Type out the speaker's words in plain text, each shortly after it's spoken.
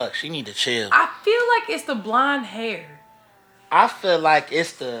Fuck, she need to chill. I feel like it's the blonde hair. I feel like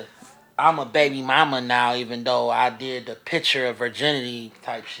it's the I'm a baby mama now, even though I did the picture of virginity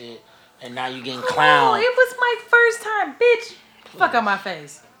type shit, and now you getting Oh, clowned. it was my first time, bitch. Fuck out my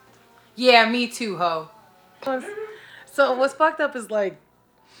face. Yeah, me too, ho. So what's fucked up is like,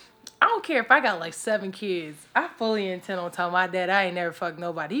 I don't care if I got like 7 kids. I fully intend on telling my dad I ain't never fucked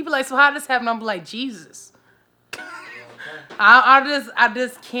nobody. He be like, so how this happen? I'm be like, Jesus. I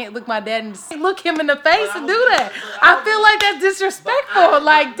just can't look my dad and just look him in the face and do that. I feel like that's disrespectful.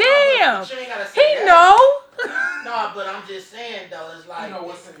 Like, damn, he know. No, but I'm just saying though, it's like You know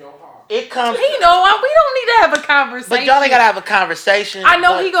what's in your heart. it comes. He know. We don't need to have a conversation. But y'all ain't gotta have a conversation. I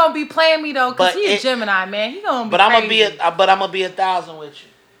know but, he gonna be playing me though, cause but he a it- Gemini, man. He gonna be. But I'm gonna crazy. be 1,000 with you.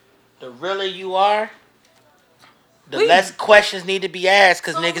 The realer you are, the We- less questions need to be asked,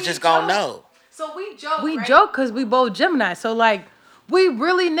 cause So niggas we just gonna joke. know. So we joke. We joke because we both Gemini. So like, we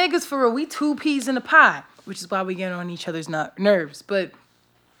really niggas for real. We 2 peas in a pod, which is why we get on each other's nerves. But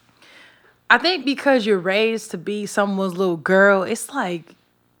I think because you're raised to be someone's little girl, it's like,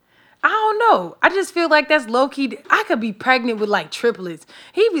 I don't know. I just feel like that's low key. I could be pregnant with like triplets.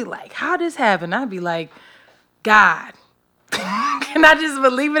 He'd be like, "How this happen?" I'd be like, "God." Can I just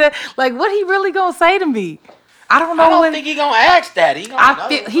believe it? Like, what he really gonna say to me? I don't know. I don't think he gonna ask that. He gonna I know.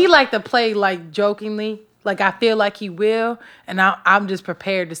 feel he like to play like jokingly. Like I feel like he will, and I'm just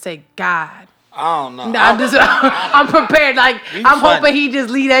prepared to say God. I don't know. I'm prepared. Like You I'm funny. hoping he just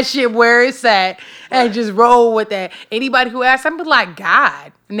leave that shit where it's at and just roll with that. Anybody who asks, I'm be like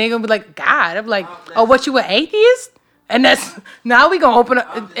God, and they gonna be like God. I'm like, oh, what you an atheist? And that's now we gonna open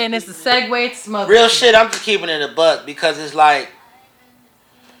up, and it's a segue to some other Real shit, I'm just keeping it a buck because it's like,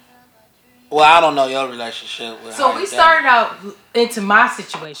 well, I don't know your relationship with So her we and started out into my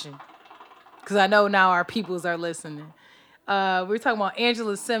situation because I know now our peoples are listening. We're talking about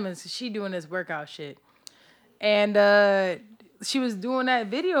Angela Simmons. She doing this workout shit, and she was doing that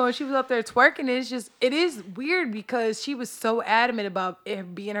video and she was up there twerking. It is weird because she was so adamant about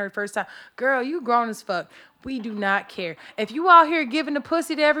it being her first time. Girl, you grown as fuck. We do not care if you out here giving the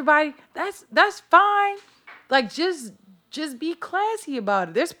pussy to everybody. That's fine. Like just be classy about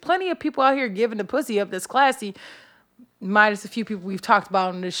it. There's plenty of people out here giving the pussy up that's classy, minus a few people we've talked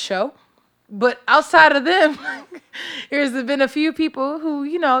about on this show. But outside of them, there's been a few people who,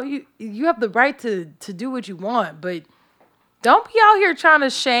 you have the right to do what you want, but don't be out here trying to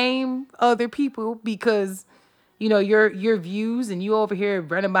shame other people because, your views and you over here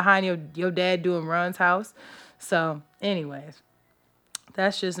running behind your dad doing Run's house. So, anyways,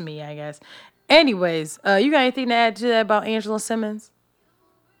 that's just me, I guess. Anyways, you got anything to add to that about Angela Simmons?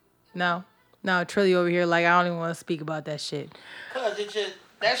 No, Trilly over here like I don't even want to speak about that shit. Cause it just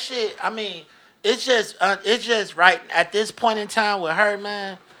that shit. I mean, it's just right at this point in time with her,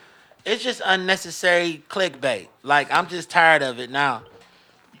 man. It's just unnecessary clickbait. Like I'm just tired of it now.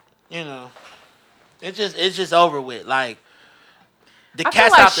 You know, it's just over with. Like the I feel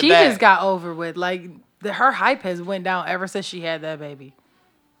cat's like out the she bag. just got over with. Like her hype has went down ever since she had that baby.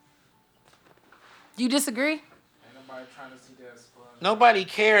 You disagree? Ain't nobody trying to see that sponge. Nobody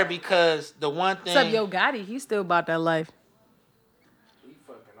cared because the one thing. Except Yo Gotti, he's still about that life. We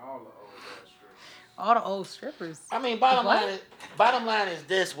fucking all the old ass strippers. All the old strippers. I mean, What? bottom line is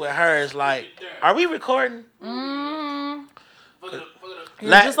this with her is like, are we recording?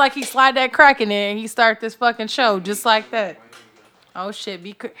 Yeah, just like he slide that crack in there and he start this fucking show just like that. Oh shit,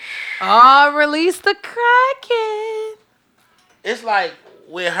 release the Kraken. It's like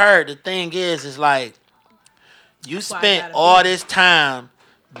with her, the thing is like you That's why I spent gotta all be. this time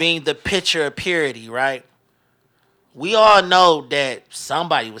being the picture of purity, right? We all know that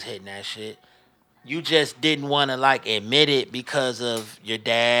somebody was hitting that shit. You just didn't want to like admit it because of your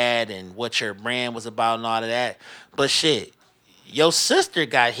dad and what your brand was about and all of that. But shit, your sister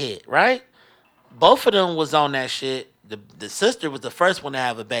got hit, right? Both of them was on that shit. The sister was the first one to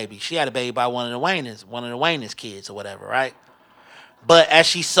have a baby. She had a baby by one of the Wayne's kids or whatever, right? But as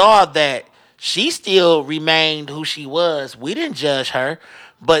she saw that she still remained who she was, we didn't judge her.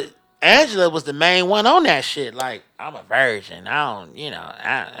 But Angela was the main one on that shit. Like, I'm a virgin. I don't,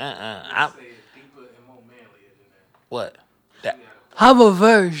 I'm Say it deeper and more manlier than that. what? That, I'm a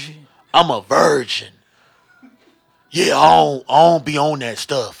virgin. I'm a virgin. Yeah, I don't be on that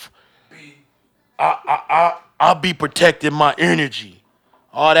stuff. I'll be protecting my energy.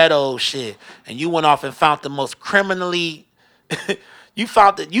 All that old shit. And you went off and found the most criminally you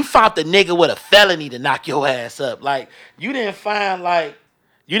found the nigga with a felony to knock your ass up. Like, you didn't find like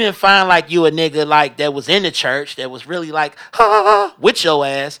you a nigga like that was in the church that was really like with your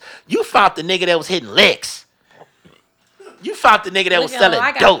ass. You found the nigga that was hitting licks. You found the nigga that was Looking selling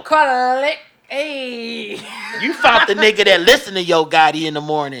like a dope. quarter lick. Hey. You found the nigga that listened to Yo Gotti in the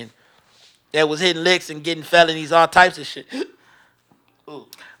morning. That was hitting licks and getting felonies, all types of shit.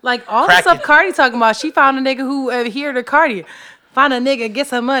 Like all Cracking. the stuff Cardi talking about, she found a nigga who adhered to Cardi. Find a nigga, get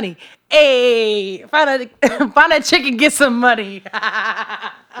some money. Hey, find a chicken, get some money.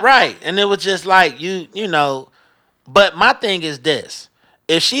 Right. And it was just like, you know. But my thing is this.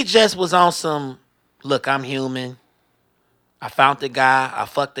 If she just was on some, look, I'm human. I found the guy. I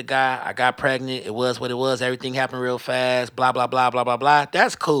fucked the guy. I got pregnant. It was what it was. Everything happened real fast. Blah, blah, blah, blah, blah, blah.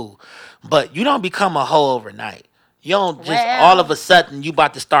 That's cool. But you don't become a hoe overnight. You don't just all of a sudden you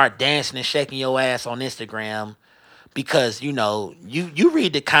about to start dancing and shaking your ass on Instagram because, you know, you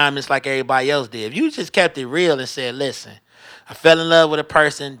read the comments like everybody else did. If you just kept it real and said, listen, I fell in love with a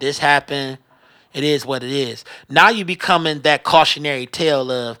person. This happened. It is what it is. Now you becoming that cautionary tale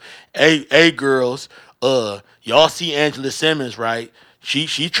of, hey girls, y'all see Angela Simmons, right? She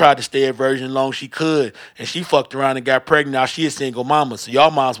tried to stay a virgin as long as she could, and she fucked around and got pregnant. Now she a single mama, so y'all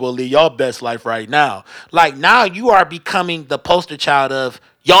might as well live y'all best life right now. Like, now you are becoming the poster child of,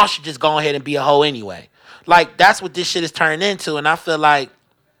 y'all should just go ahead and be a hoe anyway. Like, that's what this shit is turning into, and I feel like,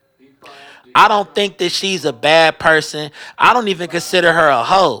 I don't think that she's a bad person. I don't even consider her a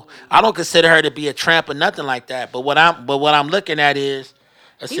hoe. I don't consider her to be a tramp or nothing like that. But what I'm looking at is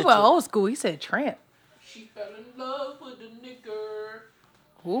He went old school. He said tramp. She fell in love with the nigger.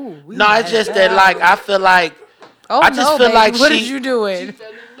 Ooh, No, it's just that, like, I feel like Oh, I just no, feel baby. like what she- did you doing? She fell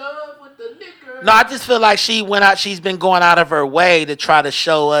in love with the nigger. No, I just feel like she's been going out of her way to try to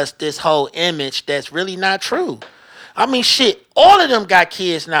show us this whole image that's really not true. I mean, shit, all of them got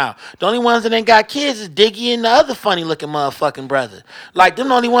kids now. The only ones that ain't got kids is Diggy and the other funny looking motherfucking brother. Like, them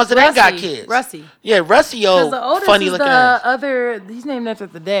the only ones that ain't got Rusty. kids. Rusty. Yeah, Rusty, Because old the oldest funny is looking the ass. other. He's named after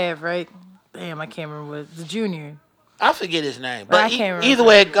the dad, right? Damn, I can't remember what the junior. I forget his name. I But can't remember. either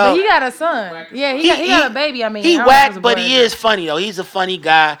way it But goes. he got a son. Yeah, he got a baby. I mean, he I don't know if it's a whacked, but boy or he girl. is funny though. He's a funny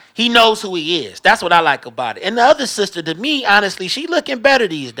guy. He knows who he is. That's what I like about it. And the other sister, to me, honestly, she looking better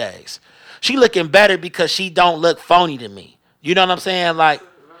these days. She looking better because she don't look phony to me. You know what I'm saying? Like,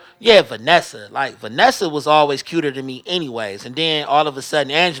 yeah, Vanessa. Like, Vanessa was always cuter to me anyways. And then all of a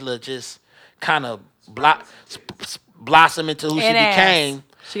sudden, Angela just kind of blossomed into who And she ass. became.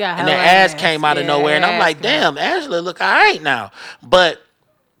 She got And the hella ass came out of nowhere. And I'm like, damn, Angela look all right now. But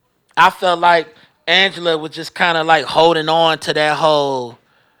I felt like Angela was just kind of like holding on to that whole,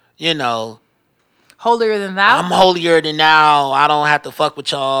 you know, Holier than thou. I'm holier than thou. I don't have to fuck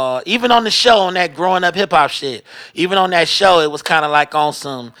with y'all. Even on the show, on that growing up hip hop shit, even on that show, it was kind of like on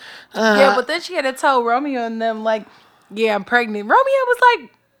some. Yeah, but then she had to tell Romeo and them, like, yeah, I'm pregnant. Romeo was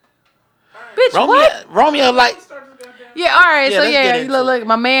like, bitch, what? Romeo, like, Yeah, all right. Yeah, So, let's get yeah, into look,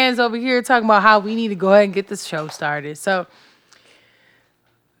 my man's over here talking about how we need to go ahead and get this show started. So,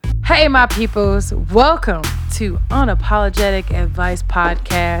 hey, my peoples, welcome to Unapologetic Advice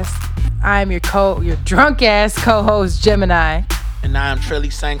Podcast. I'm your drunk ass co-host, Gemini. and now I'm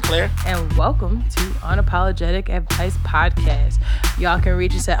Trilly St. Clair. And welcome to Unapologetic Advice Podcast. Y'all can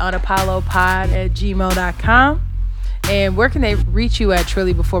reach us at unapollopod@gmail.com. And where can they reach you at,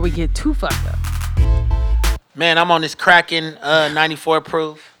 Trilly, before we get too fucked up? Man, I'm on this cracking 94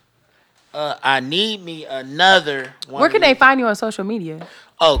 proof. I need me another one. Where of can they these. find you on social media?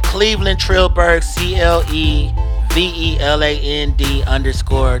 Oh, Cleveland Trillberg, CLEVELAND _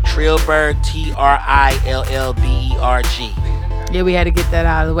 Trillberg, TRILLBERG. Yeah, we had to get that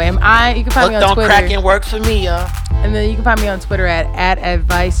out of the way. You can find me Hooked on on Twitter. cracking work for me, y'all. And then you can find me on Twitter at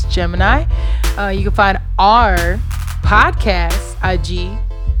Advice Gemini. You can find our podcast IG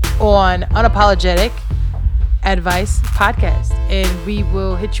on Unapologetic Advice Podcast. And we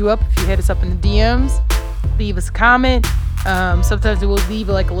will hit you up if you hit us up in the DMs. Leave us a comment. Sometimes we'll leave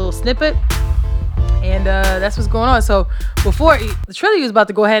like a little snippet. And that's what's going on. So before Trilly was about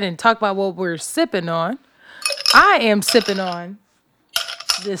to go ahead and talk about what we're sipping on, I am sipping on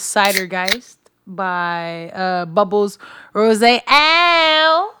this Cidergeist by Bubbles Rose Ale.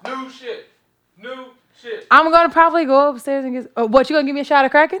 New shit. I'm gonna probably go upstairs and get. What, you gonna give me a shot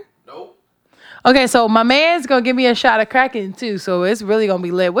of Kraken? Nope. Okay, so my man's gonna give me a shot of Kraken too. So it's really gonna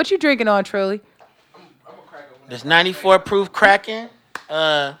be lit. What you drinking on, Trilly? I'm gonna crack open. This 94 proof cracking.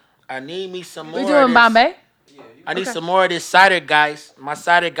 I need me some more. We of doing this. Bombay? Yeah, you I need some more of this Cidergeist. My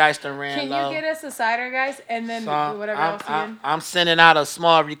Cidergeist done ran Can low. you get us a cider, guys, and then So whatever I'm, else again? I'm sending out a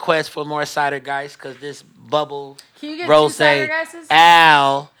small request for more Cidergeist because this bubble Can you get rose 2 Cidergeists?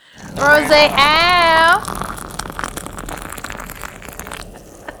 Al. Rose Ale.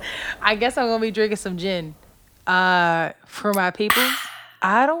 I guess I'm gonna be drinking some gin. For my people,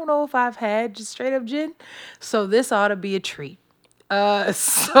 I don't know if I've had just straight up gin, so this ought to be a treat.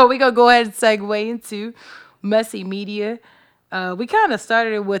 So we gonna go ahead and segue into messy media. We kind of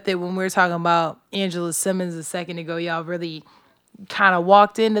started with it when we were talking about Angela Simmons a second ago. Y'all really kind of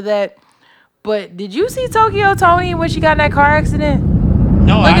walked into that. But did you see Tokyo Tony when she got in that car accident?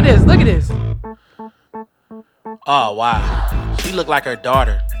 No, Look at this. Look at this. Oh, wow. She looked like her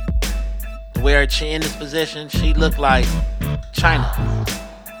daughter. The way her in this position, she looked like China.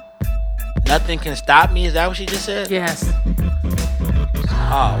 Nothing can stop me. Is that what she just said? Yes.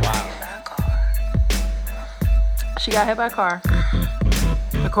 Oh, wow. She got hit by a car,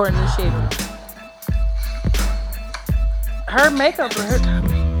 according to the Shade Room. Her makeup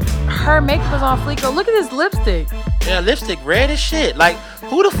was on fleek. Oh, look at this lipstick. Yeah, lipstick red as shit. Like,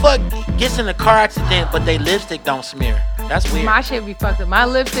 who the fuck gets in a car accident but they lipstick don't smear? That's weird. My shit would be fucked up. My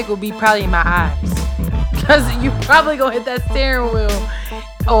lipstick will be probably in my eyes. Because you probably gonna hit that steering wheel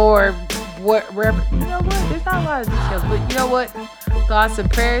or wherever. You know what? There's not a lot of details, but you know what? Thoughts and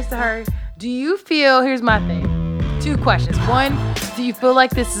prayers to her. Do you feel, here's my thing. 2 questions. 1, do you feel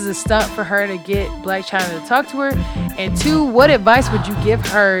like this is a stunt for her to get Blac Chyna to talk to her? And 2, what advice would you give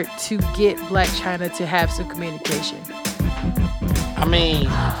her to get Blac Chyna to have some communication? I mean,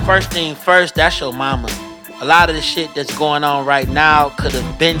 first thing first, that's your mama. A lot of the shit that's going on right now could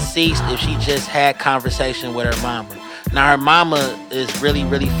have been ceased if she just had conversation with her mama. Now, her mama is really,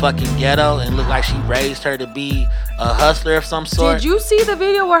 really fucking ghetto and look like she raised her to be a hustler of some sort. Did you see the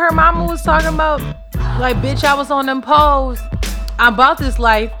video where her mama was talking about, like, bitch, I was on them poles. I'm about this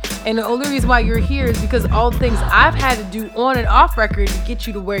life. And the only reason why you're here is because all the things I've had to do on and off record to get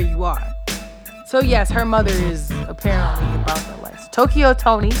you to where you are. So, yes, her mother is apparently about that life. Tokyo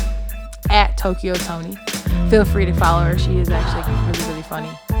Tony, at Tokyo Tony. Feel free to follow her. She is actually really, really funny.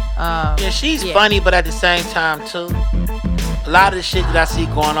 Yeah, she's funny, but at the same time, too, a lot of the shit that I see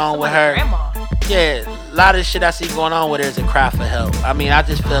going on with her. Yeah, a lot of the shit I see going on with her is a cry for help. I mean, I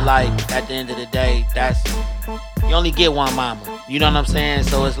just feel like at the end of the day, you only get one mama. You know what I'm saying?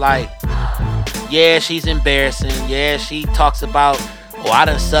 So it's like, yeah, she's embarrassing. Yeah, she talks about, I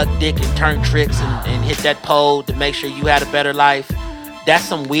done sucked dick and turned tricks and hit that pole to make sure you had a better life. That's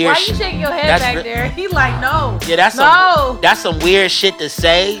some weird shit. Why you shaking your head back there? He like, no. Yeah, that's some weird shit to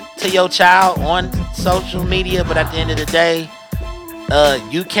say to your child on social media, but at the end of the day,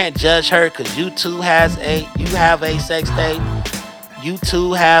 you can't judge her because you too have a sex tape. You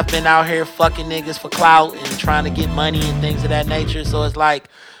too have been out here fucking niggas for clout and trying to get money and things of that nature. So it's like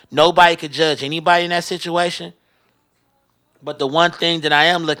nobody could judge anybody in that situation. But the one thing that I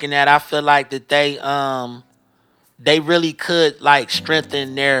am looking at, I feel like that they really could like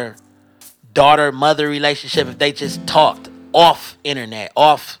strengthen their daughter-mother relationship if they just talked off internet,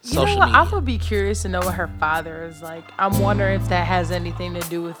 off social media. I would be curious to know what her father is like. I'm wondering if that has anything to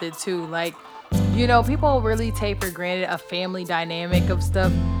do with it too. Like, you know, people really take for granted a family dynamic of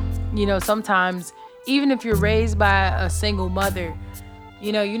stuff. You know, sometimes even if you're raised by a single mother,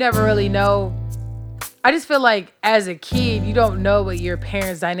 you know, you never really know. I just feel like as a kid, you don't know what your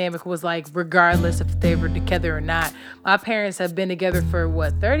parents' dynamic was like, regardless if they were together or not. My parents have been together for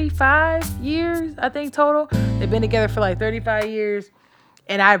 35 years, I think, total. They've been together for like 35 years.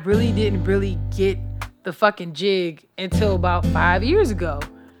 And I really didn't get the fucking jig until about 5 years ago.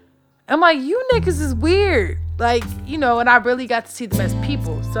 I'm like, you niggas is weird. Like, you know, and I really got to see them as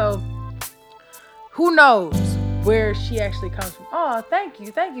people. So who knows where she actually comes from. Oh, thank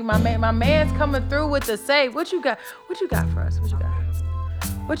you. My man's coming through with the say. What you got for us?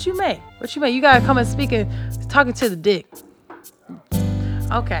 What you make? You gotta come and talking to the dick.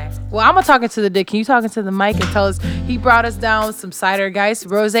 Okay. Well, I'm talking to the dick. Can you talking to the mic and tell us? He brought us down some cider geist,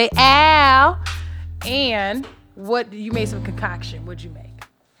 rose al, and what you made some concoction. What'd you make?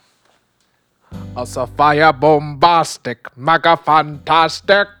 A Sapphire bombastic, mega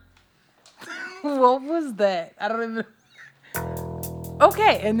fantastic. What was that? I don't even.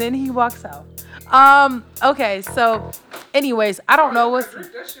 Okay, and then he walks out. Okay, so, anyways, I don't know what's.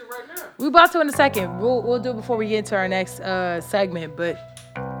 Drink that shit right now. We about to in a second. We'll do it before we get into our next segment. But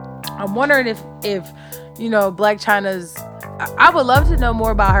I'm wondering if you know, Blac Chyna's. I would love to know more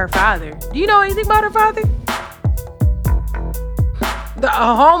about her father. Do you know anything about her father? The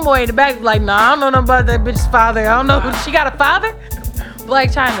homeboy in the back like, nah, I don't know nothing about that bitch's father. I don't know. She got a father?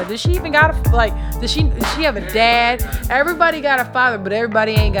 Blac Chyna, does she even got does she have a dad? Everybody got a father, but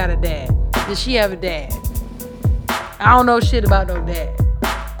everybody ain't got a dad. Does she have a dad? I don't know shit about no dad.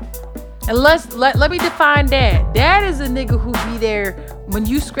 And let me define dad. Dad is a nigga who be there when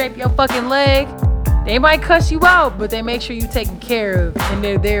you scrape your fucking leg. They might cuss you out, but they make sure you taken care of and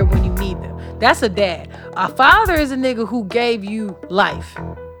they're there when you need them. That's a dad. A father is a nigga who gave you life.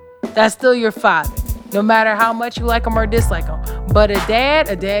 That's still your father, no matter how much you like him or dislike him. But a dad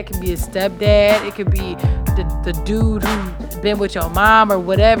can be a stepdad. It could be the dude who's been with your mom or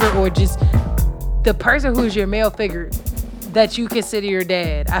whatever, or just the person who's your male figure that you consider your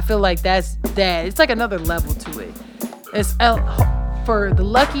dad. I feel like that's dad. It's like another level to it. It's for the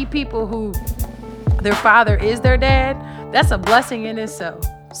lucky people who their father is their dad. That's a blessing in itself.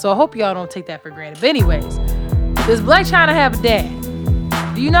 So I hope y'all don't take that for granted. But anyways, does Blac Chyna have a dad?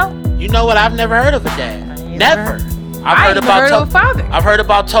 Do you know? You know what? I've never heard of a dad. Never. I've heard of a father. I've heard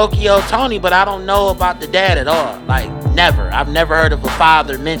about Tokyo Tony, but I don't know about the dad at all. Like, never. I've never heard of a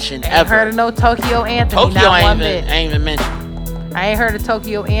father mentioned ever. Ain't heard of no Tokyo Anthony. Tokyo ain't even mentioned. I ain't heard of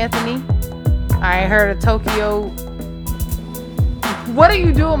Tokyo Anthony. I ain't heard of Tokyo. What are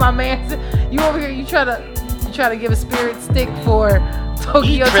you doing, my man? You over here? You try to give a spirit stick for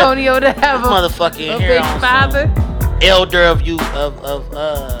Tokyo Tonio to have a big father? Elder of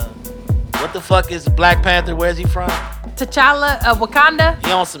what the fuck is Black Panther? Where's he from? T'Challa of Wakanda.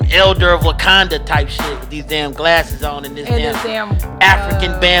 He on some Elder of Wakanda type shit with these damn glasses on and this damn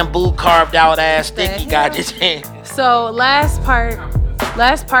African bamboo carved out ass stick he got his hand. So last part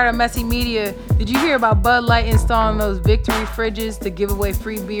of Messy Media. Did you hear about Bud Light installing those victory fridges to give away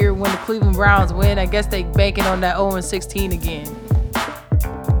free beer when the Cleveland Browns win? I guess they banking on that 0-16 again.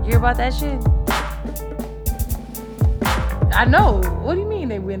 You hear about that shit? I know. What do you mean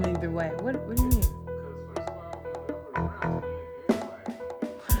they win either way? What do you mean?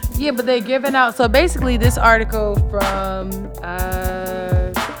 Yeah, but they're giving out. So basically, this article from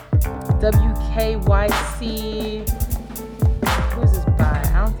WKYC. Who's this by?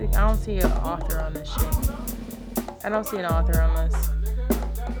 I don't see an author on this shit. I don't see an author on this.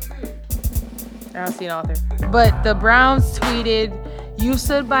 I don't see an author. But the Browns tweeted, "You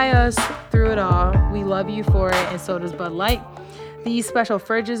stood by us through it all. We love you for it, and so does Bud Light. These special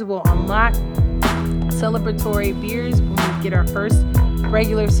fridges will unlock celebratory beers when we get our first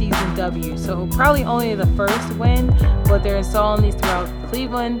regular season W." So probably only the first win, but they're installing these throughout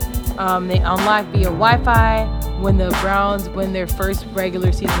Cleveland. They unlock via Wi-Fi when the Browns win their first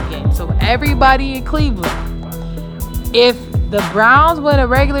regular season game. So everybody in Cleveland, if the Browns win a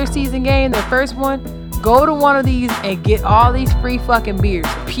regular season game, their first one, go to one of these and get all these free fucking beers.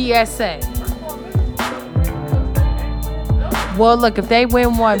 PSA. Well, look, if they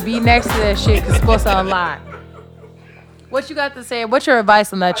win one, be next to that shit because it's supposed to unlock. What you got to say? What's your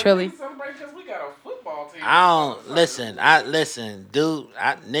advice on that, Trilly? I don't listen, dude.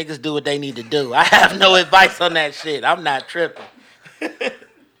 Niggas do what they need to do. I have no advice on that shit. I'm not tripping.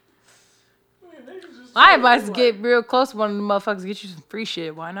 My advice is get real close to one of the motherfuckers, get you some free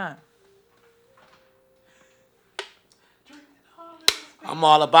shit. Why not? I'm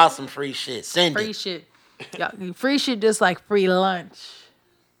all about some free shit. Send free it. Shit. Yeah, free shit just like free lunch,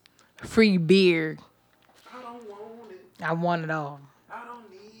 free beer. I don't want it. I want it all. I don't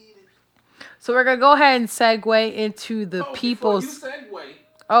need it. So we're gonna go ahead and segue into the people's. Before you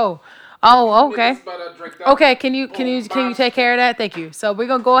segue. Oh, okay. Okay, can you take care of that? Thank you. So we're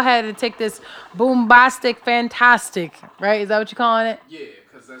gonna go ahead and take this boombastic fantastic, right? Is that what you're calling it? Yeah,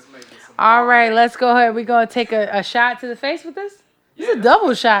 because that's making some. All right, let's go ahead. We're gonna take a shot to the face with this. It's a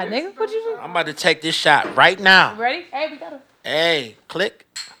double shot, nigga. What you do? I'm about to take this shot right now. You ready? Hey, we got it. Hey, click.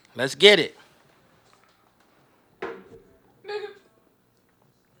 Let's get it.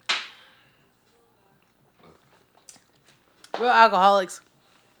 Real alcoholics.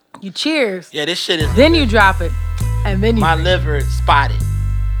 You cheers. Yeah, this shit is. Then you drop it, and then you. My liver is spotted.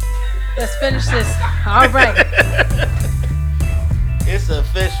 Let's finish this. All right. It's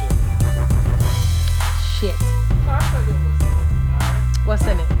official. Shit. What's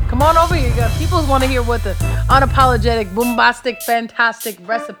in it? Come on over here. People want to hear what the unapologetic, boombastic, fantastic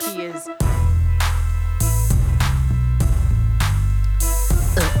recipe is.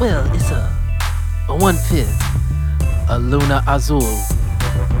 Well, it's a 1/5, a Luna Azul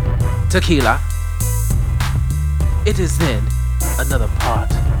tequila. It is then another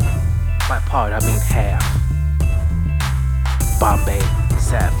part. By part, I mean half. Bombay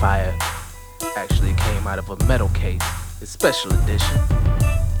Sapphire actually came out of a metal case. It's special edition.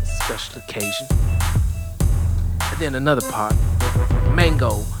 It's a special occasion. And then another part,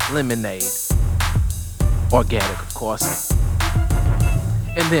 mango lemonade. Organic, of course.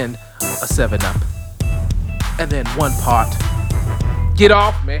 And then a 7-Up. And then one part, get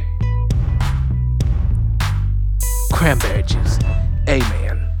off me, cranberry juice.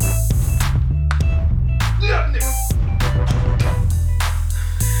 Amen.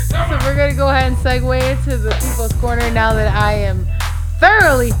 So we're gonna go ahead and segue into the People's Corner now that I am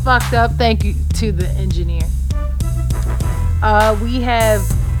thoroughly fucked up. Thank you to the engineer. We have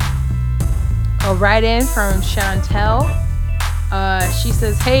a write-in from Chantel. She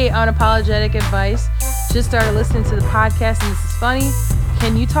says, "Hey, unapologetic advice. Just started listening to the podcast and this is funny.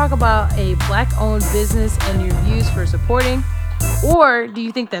 Can you talk about a black-owned business and your views for supporting? Or do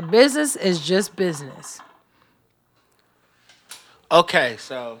you think that business is just business?" Okay,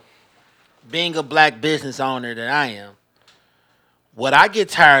 so being a black business owner that I am, what I get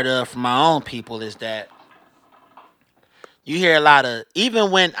tired of from my own people is that you hear a lot of, even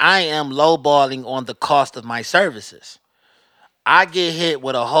when I am lowballing on the cost of my services, I get hit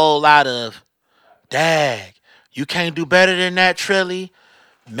with a whole lot of, "Dag, you can't do better than that, Trilly?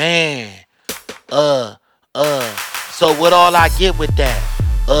 Man, so what all I get with that?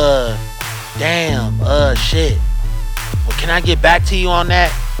 Damn, shit. Well, can I get back to you on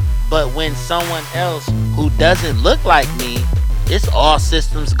that?" But when someone else who doesn't look like me, it's all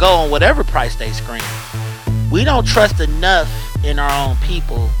systems go on whatever price they scream. We don't trust enough in our own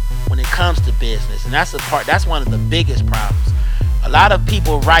people when it comes to business. And that's one of the biggest problems. A lot of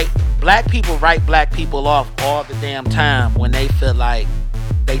people black people off all the damn time when they feel like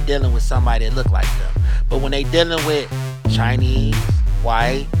they dealing with somebody that look like them. But when they dealing with Chinese,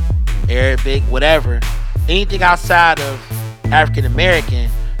 white, Arabic, whatever, anything outside of African American,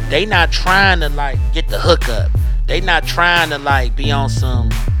 they not trying to like get the hookup. They not trying to like be on some,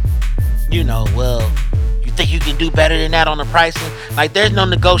 well, you think you can do better than that on the pricing? Like, there's no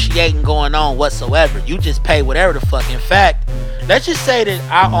negotiating going on whatsoever. You just pay whatever the fuck. In fact, let's just say that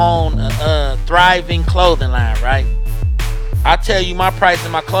I own a thriving clothing line, right? I tell you my price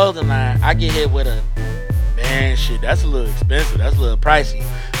in my clothing line, I get hit with a, "Man, shit, that's a little expensive. That's a little pricey."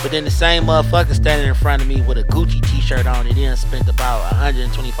 But then the same motherfucker standing in front of me with a Gucci t-shirt on that he done spent about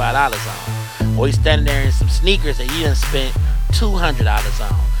 $125 on. Or he's standing there in some sneakers that he done spent $200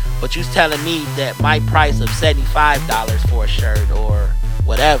 on. But you telling me that my price of $75 for a shirt or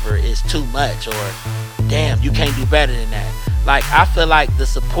whatever is too much, or damn, you can't do better than that. Like, I feel like the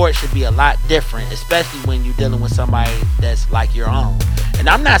support should be a lot different, especially when you're dealing with somebody that's like your own. And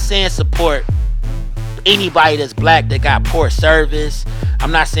I'm not saying support anybody that's black that got poor service.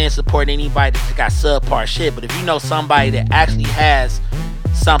 I'm not saying support anybody that got subpar shit. But if you know somebody that actually has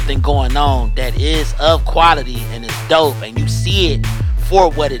something going on that is of quality and is dope, and you see it for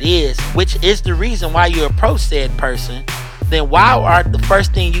what it is, which is the reason why you approach said person, then the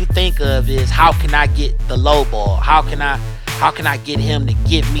first thing you think of is, how can I get the low ball? How can I get him to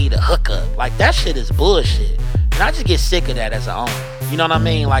give me the hookup? Like, that shit is bullshit. And I just get sick of that as an owner. You know what I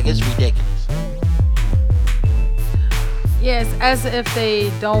mean? Like, it's ridiculous. Yes, as if they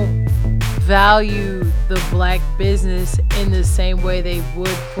don't value the black business in the same way they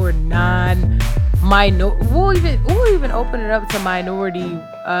would for non-minority. We'll even open it up to minority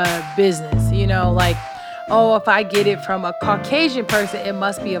business. Like, oh, if I get it from a Caucasian person, it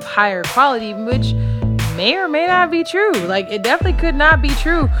must be of higher quality, which may or may not be true. Like, it definitely could not be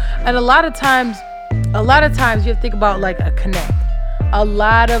true. And a lot of times you have to think about like a connect. A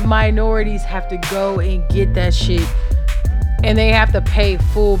lot of minorities have to go and get that shit, and they have to pay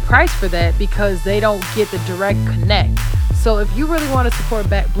full price for that because they don't get the direct connect. So if you really want to support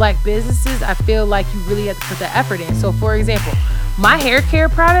black businesses, I feel like you really have to put the effort in. So for example, my hair care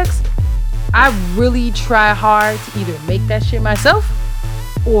products, I really try hard to either make that shit myself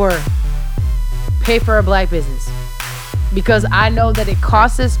or pay for a black business, because I know that it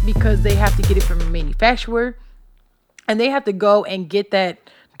costs us, because they have to get it from a manufacturer and they have to go and get that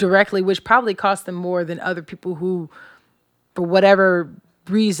directly, which probably costs them more than other people who, for whatever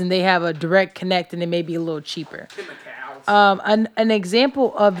reason, they have a direct connect and it may be a little cheaper. An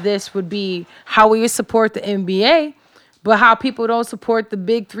example of this would be how we support the NBA, but how people don't support the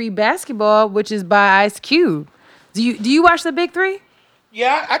Big Three basketball, which is by Ice Cube. Do you watch the Big Three?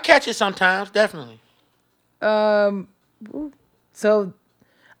 Yeah, I catch it sometimes, definitely. So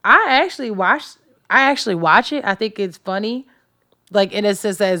I actually watch it. I think it's funny. Like, in a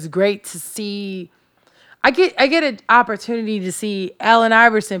sense that it's great to see. I get an opportunity to see Allen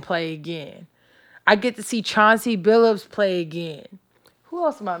Iverson play again. I get to see Chauncey Billups play again. Who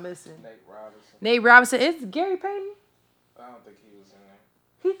else am I missing? Nate Robinson. It's Gary Payton. I don't think he was in there.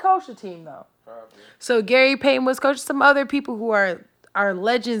 He coached the team though. Probably. So Gary Payton was coaching some other people who are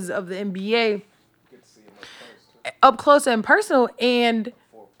legends of the NBA. Get to see him Up close and personal, and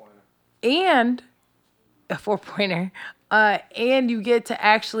four-pointer. a 4-pointer. And you get to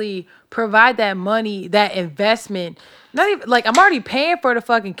actually provide that money, that investment. Not even like, I'm already paying for the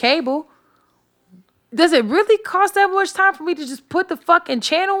fucking cable. Does it really cost that much time for me to just put the fucking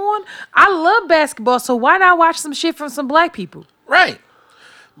channel on? I love basketball, so why not watch some shit from some black people? Right.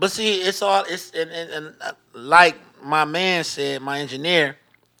 But see, it's and like my man said, my engineer,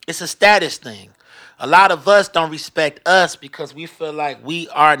 it's a status thing. A lot of us don't respect us because we feel like we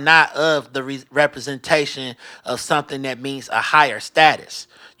are not of the representation of something that means a higher status.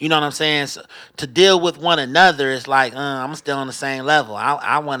 You know what I'm saying? So, to deal with one another is like, I'm still on the same level.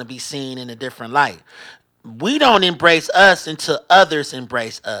 I want to be seen in a different light. We don't embrace us until others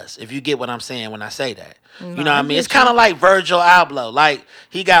embrace us. If you get what I'm saying when I say that. You know what I mean? It's kind of like Virgil Abloh. Like,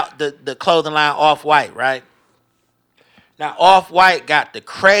 he got the clothing line Off-White, right? Now, Off-White got the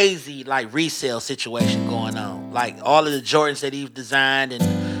crazy, like, resale situation going on. Like, all of the Jordans that he's designed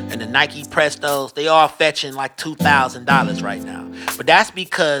and the Nike Prestos, they all fetching like $2,000 right now. But that's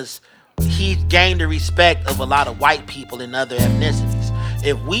because he gained the respect of a lot of white people and other ethnicities.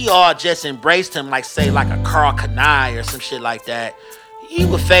 If we all just embraced him, like, say, like a Karl Kani or some shit like that, he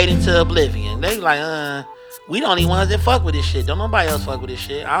would fade into oblivion. They like, we don't even want to fuck with this shit. Don't nobody else fuck with this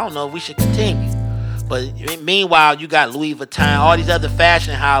shit. I don't know if we should continue. But meanwhile, you got Louis Vuitton, all these other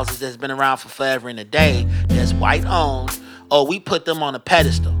fashion houses that's been around for forever and a day, that's white owned. Oh, we put them on a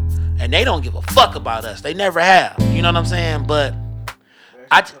pedestal. And they don't give a fuck about us. They never have. You know what I'm saying? But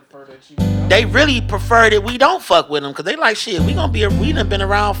they really prefer that we don't fuck with them because they like, shit, we done been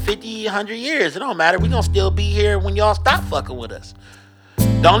around 50, 100 years. It don't matter. We gonna still be here when y'all stop fucking with us.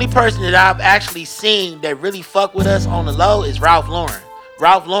 The only person that I've actually seen that really fuck with us on the low is Ralph Lauren.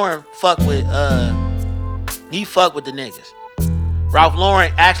 Ralph Lauren fuck with the niggas. Ralph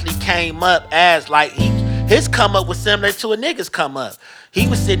Lauren actually came up as like his come up was similar to a nigga's come up. He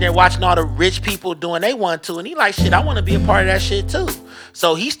was sitting there watching all the rich people doing they want to, and he like, shit, I want to be a part of that shit too.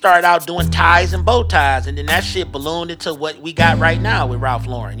 So he started out doing ties and bow ties, and then that shit ballooned into what we got right now with Ralph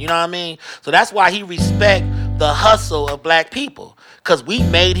Lauren. You know what I mean? So that's why he respect the hustle of black people. Because we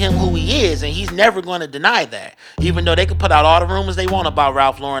made him who he is, and he's never going to deny that. Even though they could put out all the rumors they want about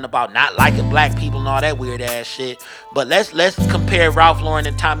Ralph Lauren, about not liking black people and all that weird ass shit. But let's compare Ralph Lauren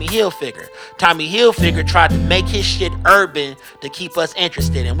and Tommy Hilfiger. Tommy Hilfiger tried to make his shit urban to keep us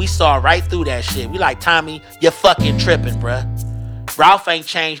interested, and we saw right through that shit. We like, Tommy, you're fucking tripping, bruh. Ralph ain't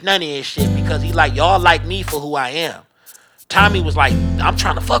changed none of his shit because he like, y'all like me for who I am. Tommy was like, I'm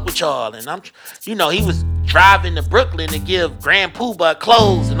trying to fuck with y'all. And he was driving to Brooklyn to give Grand Poobah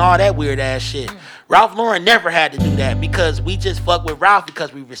clothes and all that weird ass shit. Ralph Lauren never had to do that because we just fuck with Ralph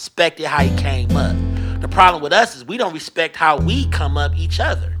because we respected how he came up. The problem with us is we don't respect how we come up each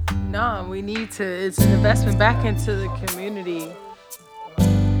other. No, we need to, it's an investment back into the community.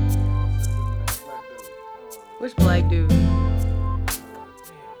 Which black dude?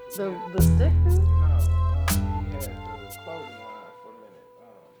 The stick dude?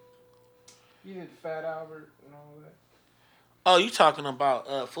 You did Fat Albert and all that? Oh, you talking about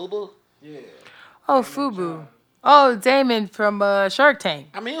Fubu? Yeah. Oh, Fubu. Oh, Damon from Shark Tank.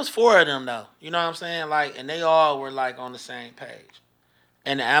 I mean, it was 4 of them though. You know what I'm saying? Like, and they all were like on the same page.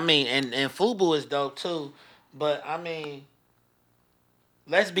 And I mean, and Fubu is dope too. But I mean,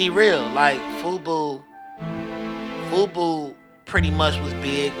 let's be real. Like, Fubu pretty much was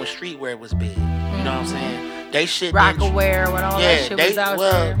big when streetwear was big. You know what I'm saying? They shit. Rockaware when all that shit was out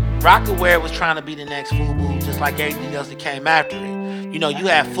there. Rockaware was trying to be the next Fubu, just like everything else that came after it. You know, you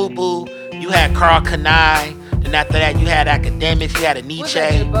had Fubu, you had Karl Kani, and after that you had Academics, you had a Nietzsche.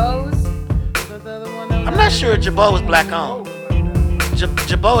 I'm not sure Jabot was black owned.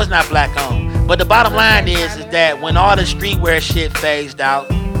 Jabot is not black owned. But the bottom line is that when all the streetwear shit phased out,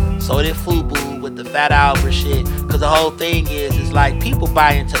 so did Fubu with the Fat Albert shit. Because the whole thing is like people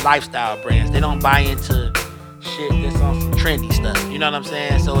buy into lifestyle brands. They don't buy into shit that's on some trendy stuff. You know what I'm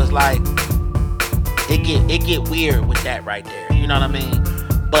saying? So it's like it get weird with that right there. You know what I mean?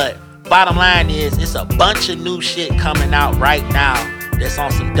 But bottom line is it's a bunch of new shit coming out right now that's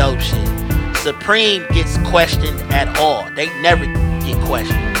on some dope shit. Supreme gets questioned at all. They never get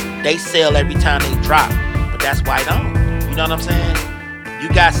questioned. They sell every time they drop. But that's white on. You know what I'm saying? You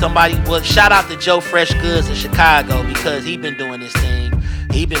got somebody, well, shout out to Joe Fresh Goods in Chicago because he been doing this thing.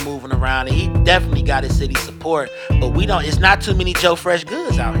 He been moving around and he definitely got his city support. But it's not too many Joe Fresh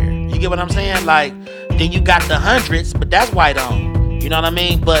Goods out here. You get what I'm saying? Like, then you got the hundreds, but that's white on. You know what I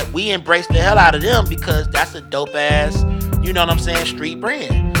mean? But we embrace the hell out of them because that's a dope ass, you know what I'm saying, street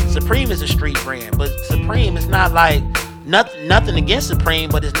brand. Supreme is a street brand, but Supreme is not like, nothing against Supreme,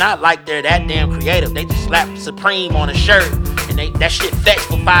 but it's not like they're that damn creative. They just slap Supreme on a shirt and that shit fetch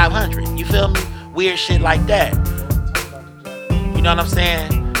for 500. You feel me? Weird shit like that. You know what I'm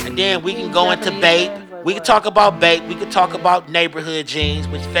saying? And then we can go into Bape. We can talk about Bape. We can talk about neighborhood jeans,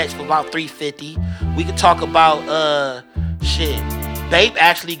 which fetch for about $350. We can talk about shit. Bape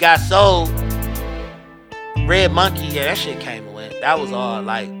actually got sold Red Monkey, yeah, that shit came and went. That was all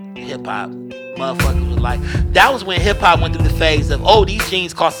like hip hop. Motherfuckers was like, that was when hip hop went through the phase of, oh, these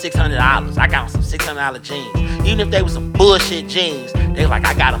jeans cost $600. I got some $600 jeans. Even if they were some bullshit jeans, they like,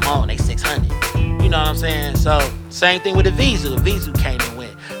 I got them on. They $600. You know what I'm saying? So same thing with the Vizu. The Vizu came and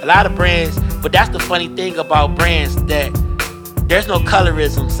went. A lot of brands, but that's the funny thing about brands, that there's no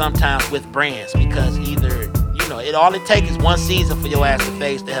colorism sometimes with brands, because either, you know, all it takes is one season for your ass to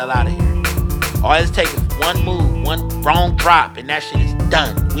phase the hell out of here. All it takes is one move, one wrong drop, and that shit is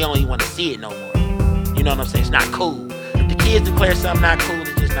done. We don't even want to see it no more. You know what I'm saying? It's not cool. If the kids declare something not cool,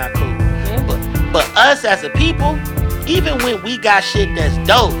 it's just not cool. Yeah. But us as a people, even when we got shit that's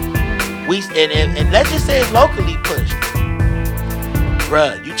dope, and let's just say it's locally pushed,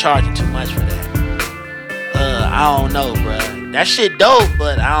 bruh, you charging too much for that. I don't know, bruh. That shit dope,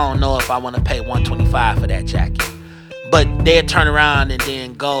 but I don't know if I want to pay $125 for that jacket. But they'll turn around and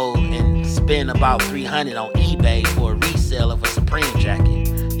then go and spend about $300 on eBay for a resale of a Supreme jacket.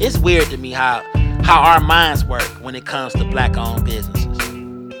 It's weird to me how our minds work when it comes to black-owned businesses.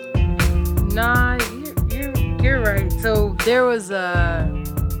 Nah, you're right. So there was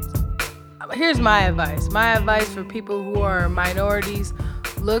here's my advice. My advice for people who are minorities: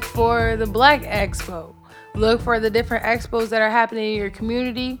 look for the Black Expo. Look for the different expos that are happening in your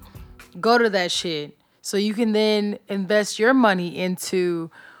community. Go to that shit, so you can then invest your money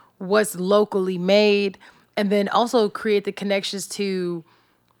into what's locally made, and then also create the connections to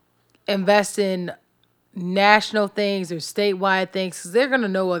invest in national things or statewide things, because they're going to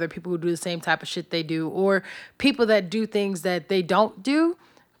know other people who do the same type of shit they do, or people that do things that they don't do,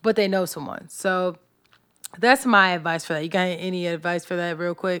 but they know someone. So that's my advice for that. You got any advice for that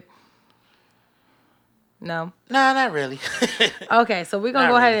real quick? No? Nah, not really. Okay, so we're going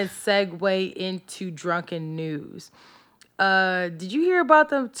to Not go ahead really. and segue into drunken news. Did you hear about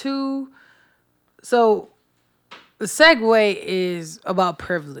them too? So the segue is about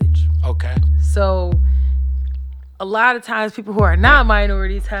privilege. Okay. So a lot of times people who are not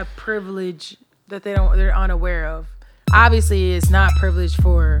minorities have privilege that they're unaware of. Obviously, it's not privilege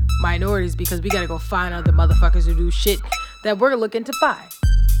for minorities, because we got to go find other motherfuckers who do shit that we're looking to buy.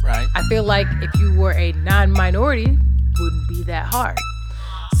 Right. I feel like if you were a non-minority, it wouldn't be that hard.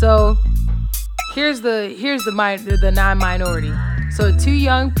 So here's the non-minority. So 2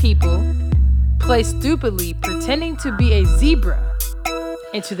 young people play stupidly pretending to be a zebra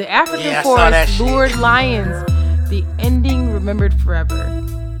into the African Yeah, I saw that forest, shit. lured lions. The ending remembered forever.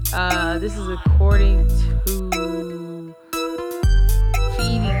 This is according to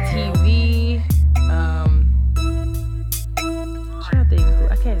Feedy TV. Trying to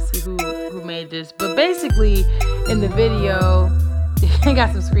think I can't see who made this, but basically in the video, I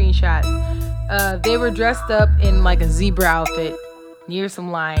got some screenshots. They were dressed up in like a zebra outfit near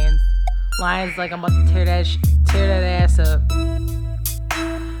some lions. Lions like, I'm about to tear that ass up.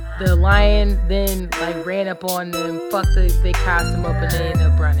 The lion then like ran up on them, fucked their costume up, and they ended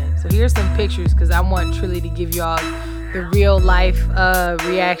up running. So here's some pictures, because I want Trilly to give y'all the real life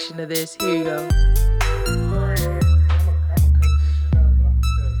reaction to this. Here you go.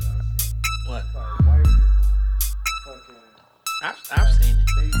 What? White people fucking, I've seen it.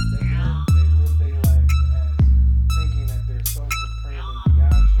 they live their life as thinking that they're so supreme and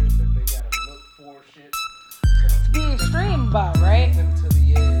beyond shit that they gotta look for shit To be extreme about, right? them to the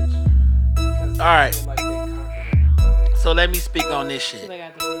edge because they All right. feel like they conquered it. So let me speak on this shit. They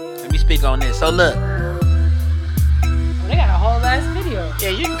got the video. Let me speak on this. So look, They got a whole ass video. yeah,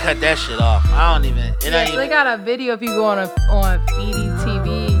 you can cut that shit off. I don't even. It Yeah, ain't so they even. got a video. If you go on Feedy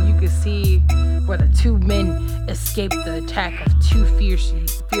TV, you can see where the 2 men escaped the attack of 2 fierce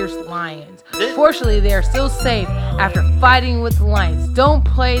lions. This- Fortunately, they are still safe after fighting with the lions. Don't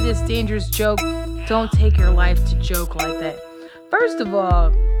play this dangerous joke. Don't take your life to joke like that. First of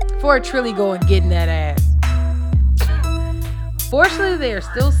all, before Trilly go and get in that ass. Fortunately, they are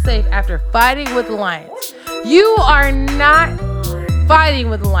still safe after fighting with the lions. You are not fighting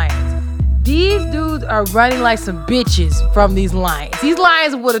with the lions. These dudes are running like some bitches from these lions. These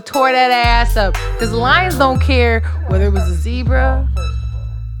lions would have tore that ass up, because lions don't care whether it was a zebra.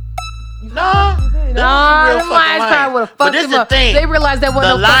 No, Nah, them lions probably would have But fucked this them the up. thing. They realized that The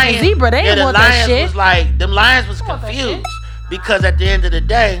wasn't no fucking lion, zebra. They yeah, didn't the want that lions shit. was like, them lions was want that confused shit. because at the end of the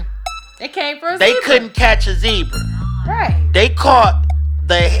day, They came for a they zebra. couldn't catch a zebra. Right. They caught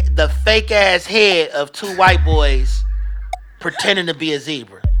the fake ass head of 2 white boys pretending to be a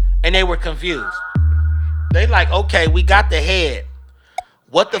zebra, and they were confused. They like, okay, we got the head.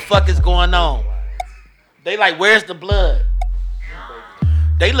 What the fuck is going on? They like, where's the blood?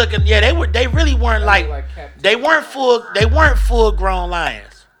 They looking, yeah, they really weren't like, they weren't full grown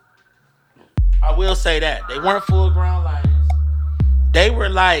lions. I will say that they weren't full grown lions. They were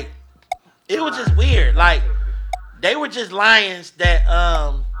like, it was just weird. Like they were just lions that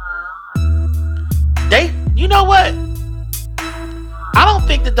they, you know what? I don't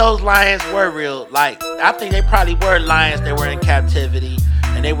think that those lions were real. Like I think they probably were lions that were in captivity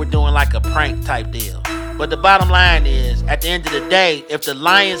and they were doing like a prank type deal. But the bottom line is, at the end of the day, if the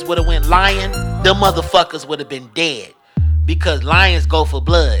lions would have went lion, them motherfuckers would have been dead. Because lions go for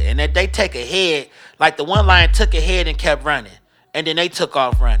blood. And if they take a head, like the one lion took a head and kept running. And then they took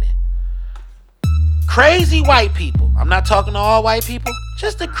off running. Crazy white people. I'm not talking to all white people.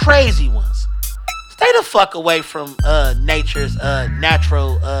 Just the crazy ones. Stay the fuck away from nature's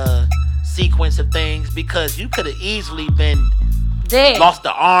natural sequence of things. Because you could have easily been Dead. lost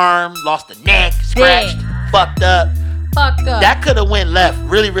the arm, lost the neck, scratched, fucked up. That could have went left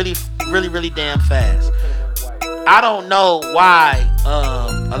really damn fast. I don't know why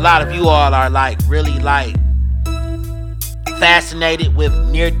a lot of you all are like really like fascinated with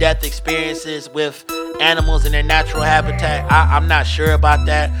near-death experiences with animals in their natural habitat. I'm not sure about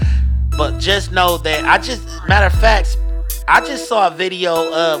that, but just know that matter of fact, I just saw a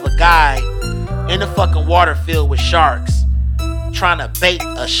video of a guy in a fucking water filled with sharks trying to bait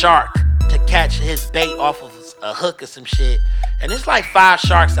a shark to catch his bait off of a hook or some shit, and it's like 5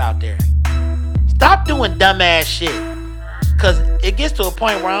 sharks out there. Stop doing dumbass shit. Cause it gets to a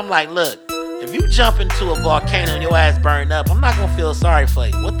point where I'm like, look, if you jump into a volcano and your ass burned up, I'm not gonna feel sorry for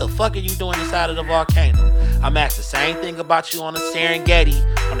you. What the fuck are you doing inside of the volcano? I'm asking the same thing about you on the Serengeti,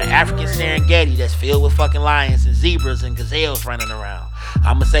 on the African Serengeti that's filled with fucking lions and zebras and gazelles running around.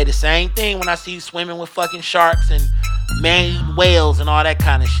 I'm gonna say the same thing when I see you swimming with fucking sharks and man-eating whales and all that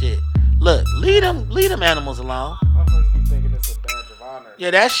kind of shit. Look, leave them animals alone. Motherfuckers be thinking it's a badge of honor.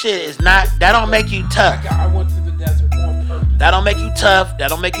 Yeah, that shit is not, that don't make you tough. I went to the desert on purpose. That don't make you tough. That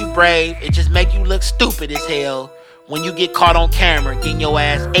don't make you brave. It just make you look stupid as hell when you get caught on camera getting your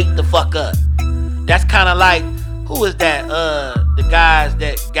ass ate the fuck up. That's kind of like, who is that? The guys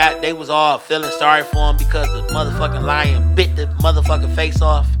that they was all feeling sorry for him because the motherfucking lion bit the motherfucking face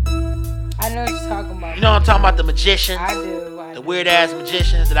off. I know what you're talking about. You know what I'm talking about? The magicians. I do. The weird ass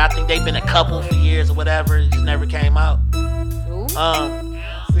magicians that I think they've been a couple for years or whatever. It just never came out. Ooh.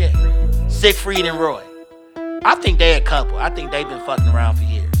 Yeah. Siegfried and Roy. I think they a couple. I think they've been fucking around for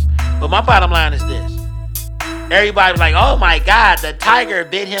years. But my bottom line is this. Everybody was like, oh my God, the tiger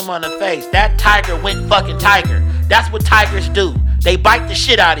bit him on the face. That tiger went fucking tiger. That's what tigers do. They bite the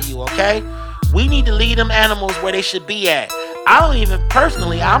shit out of you, okay? We need to leave them animals where they should be at.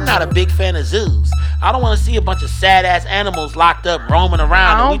 I'm not a big fan of zoos. I don't want to see a bunch of sad ass animals locked up roaming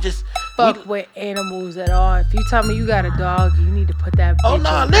around. I don't fuck with animals at all. If you tell me you got a dog, you need to put that bitch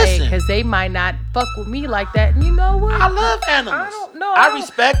away, because they might not fuck with me like that. And you know what? I love animals. I don't know. I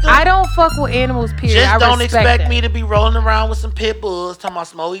respect them. I don't fuck with animals, period. Just don't expect that. me to be rolling around with some pit bulls, talking about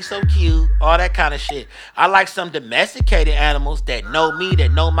Smokey so cute, all that kind of shit. I like some domesticated animals that know me,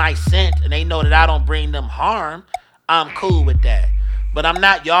 that know my scent, and they know that I don't bring them harm. I'm cool with that. But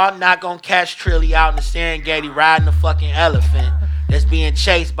y'all not gonna catch Trilly out in the Serengeti riding a fucking elephant that's being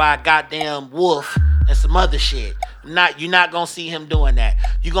chased by a goddamn wolf and some other shit. You're not gonna see him doing that.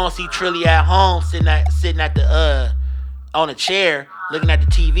 You're gonna see Trilly at home sitting at the on a chair looking at the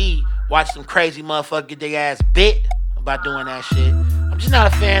TV, watching some crazy motherfucker get their ass bit about doing that shit. I'm just not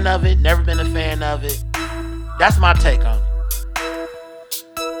a fan of it. Never been a fan of it. That's my take on it.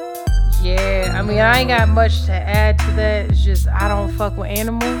 Yeah, I mean, I ain't got much to add to that. It's just I don't fuck with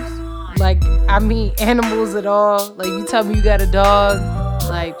animals. Like, I mean, animals at all. Like, you tell me you got a dog,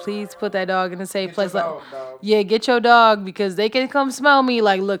 like, please put that dog in a safe place. Like, yeah, get your dog, because they can come smell me.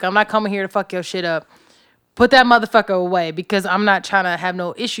 Like, look, I'm not coming here to fuck your shit up. Put that motherfucker away, because I'm not trying to have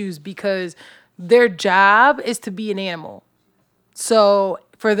no issues, because their job is to be an animal. So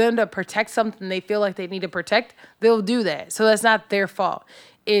for them to protect something they feel like they need to protect, they'll do that. So that's not their fault.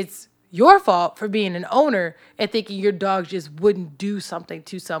 It's your fault for being an owner and thinking your dog just wouldn't do something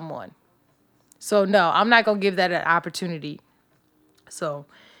to someone. So no, I'm not gonna give that an opportunity. So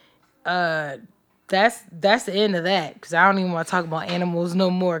that's the end of that, because I don't even want to talk about animals no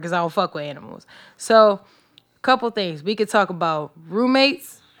more, because I don't fuck with animals. So couple things. We could talk about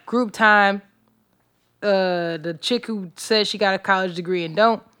roommates, group time, the chick who says she got a college degree and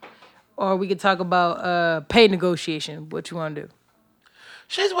don't, or we could talk about pay negotiation. What you want to do?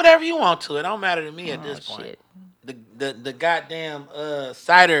 Shit's whatever you want to. It don't matter to me at this point. Shit. The goddamn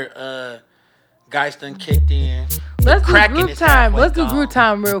cider guys done kicked in. Let's do group time. Let's do group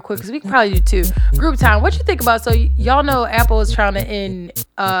time real quick, because we can probably do two. Group time. What you think about? So y'all know Apple is trying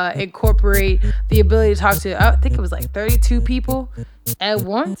to incorporate the ability to talk to, I think it was like 32 people At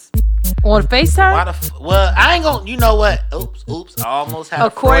once? On FaceTime? Why well, I ain't gonna. You know what? Oops. I almost had.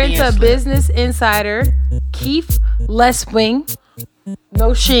 According to a slip. Business Insider, Keith Leswing,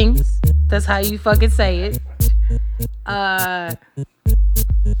 no shings. That's how you fucking say it.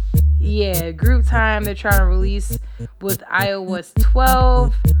 Yeah, group time they're trying to release with iOS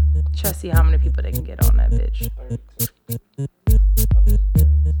 12. Try to see how many people they can get on that bitch.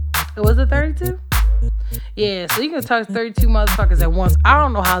 It was a 32? Yeah, so you can talk to 32 motherfuckers at once. I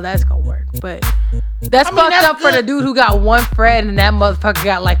don't know how that's gonna work, but that's fucked up for the dude who got one friend and that motherfucker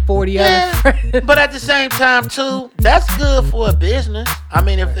got like 40 other friends. But at the same time, too, that's good for a business. I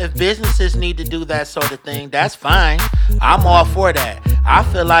mean, if businesses need to do that sort of thing, that's fine. I'm all for that. I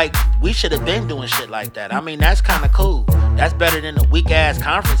feel like we should have been doing shit like that. I mean, that's kind of cool. That's better than a weak-ass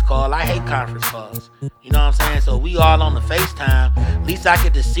conference call. I hate conference calls. You know what I'm saying? So we all on the FaceTime. At least I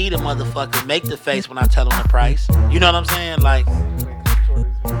get to see the motherfucker make the face when I tell them the price. You know what I'm saying? Like,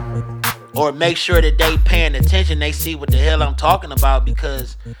 or make sure that they paying attention. They see what the hell I'm talking about,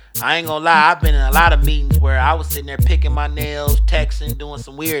 because I ain't gonna lie, I've been in a lot of meetings where I was sitting there picking my nails, texting, doing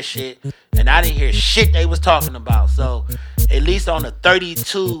some weird shit, and I didn't hear shit they was talking about. So at least on a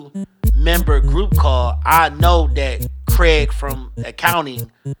 32 member group call, I know that Craig from accounting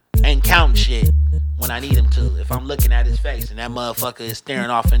ain't counting shit when I need him to. If I'm looking at his face and that motherfucker is staring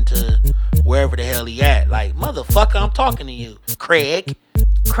off into wherever the hell he at, like, motherfucker, I'm talking to you, Craig.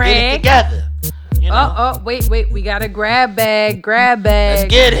 Get it together. You know? Wait, we got a grab bag. Let's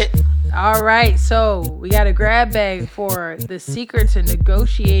get it. All right, so we got a grab bag for the secret to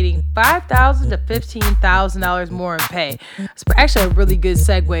negotiating $5,000 to $15,000 more in pay. It's actually a really good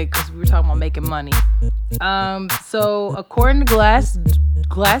segue because we were talking about making money. So according to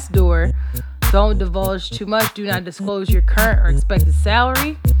Glassdoor, don't divulge too much. Do not disclose your current or expected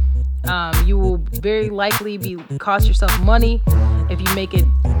salary. You will very likely cost yourself money if you make it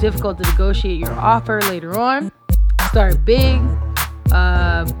difficult to negotiate your offer later on. Start big.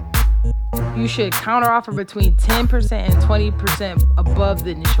 You should counteroffer between 10% and 20% above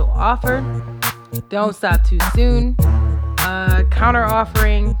the initial offer. Don't stop too soon.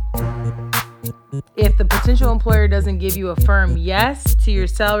 Counteroffering. If the potential employer doesn't give you a firm yes to your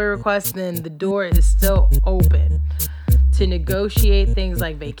salary request, then the door is still open to negotiate things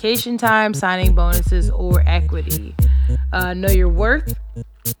like vacation time, signing bonuses, or equity. Know your worth.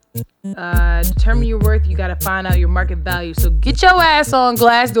 Determine your worth. You gotta find out your market value. So get your ass on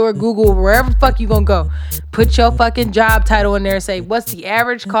Glassdoor, Google, wherever the fuck you gonna go. Put your fucking job title in there and say, what's the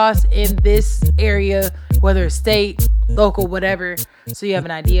average cost in this area, whether it's state, local, whatever, so you have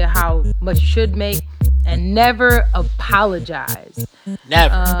an idea how much you should make. And never apologize.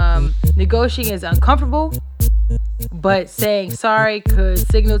 Never. Negotiating is uncomfortable, but saying sorry could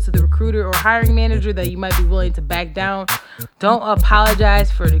signal to the recruiter or hiring manager that you might be willing to back down. Don't apologize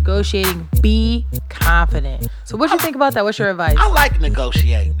for negotiating. Be confident. So what you think about that? What's your advice? I like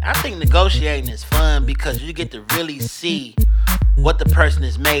negotiating. I think negotiating is fun because you get to really see what the person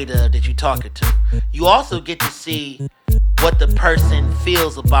is made of that you're talking to. You also get to see what the person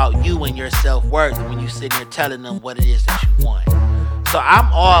feels about you and your self-worth when you sit there telling them what it is that you want. So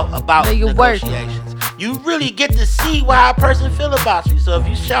I'm all about negotiations. You really get to see how a person feel about you. So if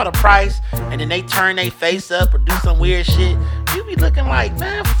you shout a price and then they turn their face up or do some weird shit, you be looking like,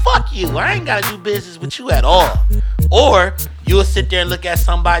 man, fuck you. I ain't got to do business with you at all. Or you'll sit there and look at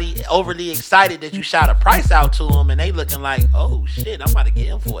somebody overly excited that you shout a price out to them and they looking like, oh shit, I'm about to get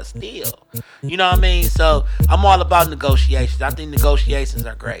him for a steal. You know what I mean? So I'm all about negotiations. I think negotiations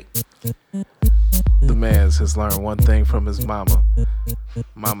are great. The man has learned one thing from his mama.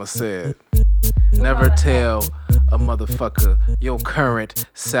 Mama said, never tell a motherfucker your current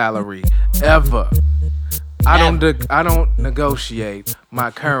salary ever. I don't negotiate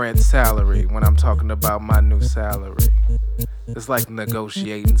my current salary when I'm talking about my new salary. It's like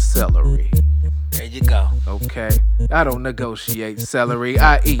negotiating celery. There you go. Okay? I don't negotiate celery.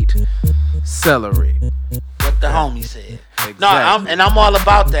 I eat celery. What the homie said. Exactly. No, I'm all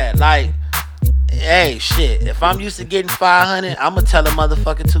about that. Like, hey, shit. If I'm used to getting 500, I'ma tell a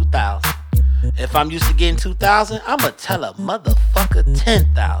motherfucker 2,000. If I'm used to getting 2,000, I'ma tell a motherfucker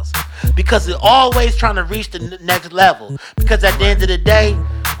 10,000. Because they're always trying to reach the next level. Because at the end of the day,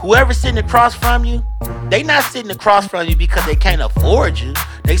 whoever's sitting across from you, they not sitting across from you because they can't afford you.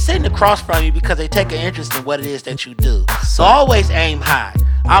 They sitting across from you because they take an interest in what it is that you do. So always aim high.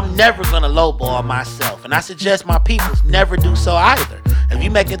 I'm never gonna lowball myself, and I suggest my peoples never do so either. If you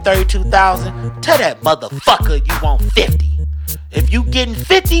making 32,000, tell that motherfucker you want 50. If you getting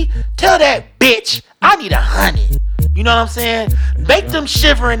 50, tell that bitch I need 100. You know what I'm saying? Make them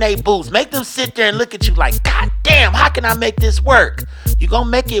shiver in their boots. Make them sit there and look at you like, God damn, how can I make this work? You gonna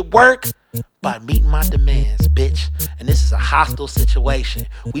make it work by meeting my demands, bitch. And this is a hostile situation.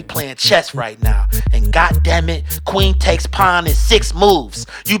 We playing chess right now. And God damn it, queen takes pawn in 6 moves.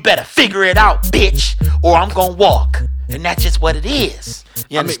 You better figure it out, bitch, or I'm gonna walk. And that's just what it is.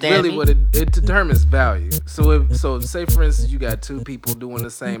 You understand? really, me? what it determines value. So say for instance you got 2 people doing the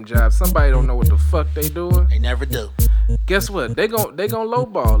same job. Somebody don't know what the fuck they doing. They never do. Guess what? They gon'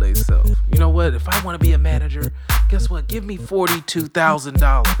 lowball themselves. You know what? If I want to be a manager, guess what? Give me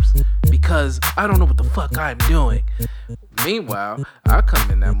 $42,000 because I don't know what the fuck I'm doing. Meanwhile, I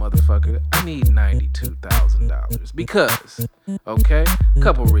come in that motherfucker. I need $92,000 because, okay,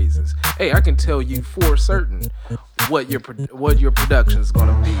 couple reasons. Hey, I can tell you for certain what your production's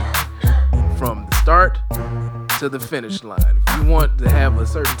gonna be from the start to the finish line. If you want to have a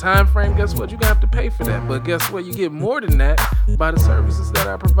certain time frame, guess what? You're gonna have to pay for that. But guess what? You get more than that by the services that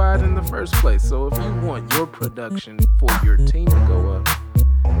I provide in the first place. So if you want your production for your team to go up,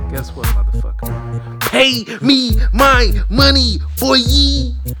 guess what, motherfucker? Pay me my money, boy.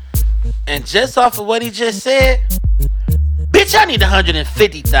 And just off of what he just said, bitch, I need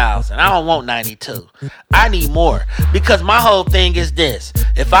 150,000. I don't want 92. I need more. Because my whole thing is this.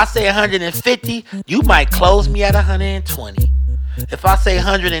 If I say 150, you might close me at 120. If I say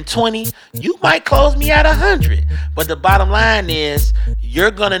 120, you might close me at 100. But the bottom line is,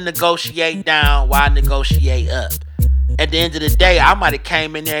 you're going to negotiate down while I negotiate up. At the end of the day, I might have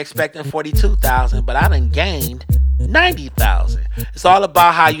came in there expecting 42,000, but I done gained 90,000. It's all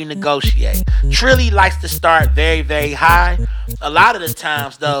about how you negotiate. Trilly likes to start very, very high. A lot of the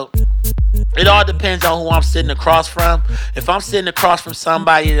times, though, it all depends on who I'm sitting across from. If I'm sitting across from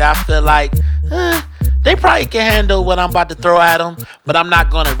somebody that I feel like, they probably can handle what I'm about to throw at them, but I'm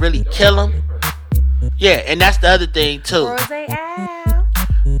not going to really kill them. Yeah, and that's the other thing, too.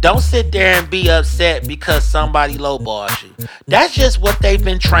 Don't sit there and be upset because somebody lowballs you. That's just what they've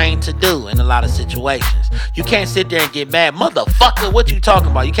been trained to do in a lot of situations. You can't sit there and get mad. Motherfucker, what you talking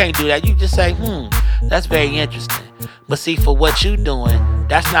about? You can't do that. You just say, that's very interesting. But see, for what you doing,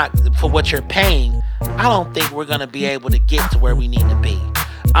 that's not for what you're paying. I don't think we're going to be able to get to where we need to be.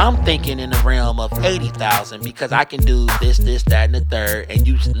 I'm thinking in the realm of 80,000 because I can do this, that, and the third, and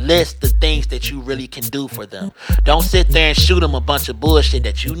you list the things that you really can do for them. Don't sit there and shoot them a bunch of bullshit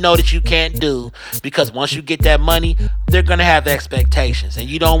that you know that you can't do, because once you get that money, they're gonna have expectations, and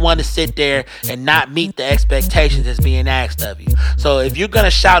you don't want to sit there and not meet the expectations that's being asked of you. So if you're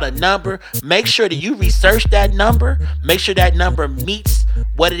gonna shout a number, make sure that you research that number, make sure that number meets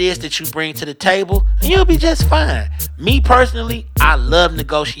what it is that you bring to the table, and you'll be just fine. Me personally, I love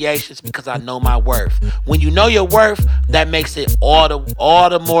negotiations because I know my worth. When you know your worth, that makes it all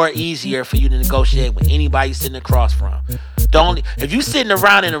the more easier for you to negotiate with anybody sitting across from. If you sitting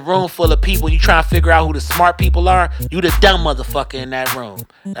around in a room full of people and you trying to figure out who the smart people are, you the dumb motherfucker in that room.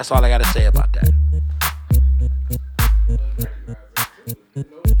 That's all I gotta say about that.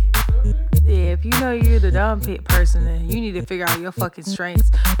 Yeah, if you know you're the dumb person, then you need to figure out your fucking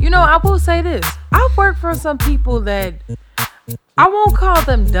strengths. You know, I will say this. I've worked for some people that I won't call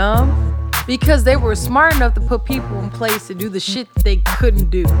them dumb because they were smart enough to put people in place to do the shit that they couldn't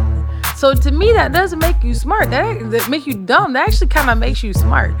do. So to me, that doesn't make you smart. That make you dumb. That actually kind of makes you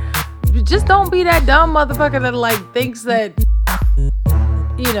smart. Just don't be that dumb motherfucker that like thinks that,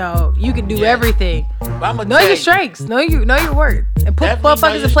 you know, you can do everything. Know your strengths. Know your worth. And put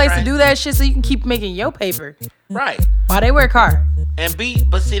motherfuckers in place to do that shit so you can keep making your paper. Right. While they work hard.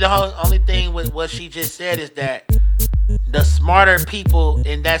 But see, the only thing with what she just said is that the smarter people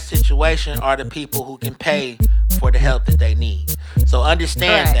in that situation are the people who can pay for the help that they need. So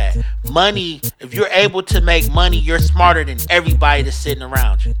understand that money, if you're able to make money, you're smarter than everybody that's sitting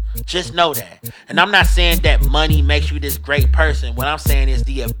around you. Just know that. And I'm not saying that money makes you this great person. What I'm saying is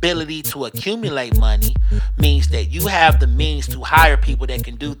the ability to accumulate money means that you have the means to hire people that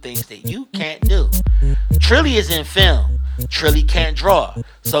can do things that you can't do. Trilly is in film. Trilly can't draw.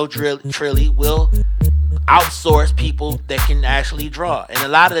 So Trilly will outsource people that can actually draw. And a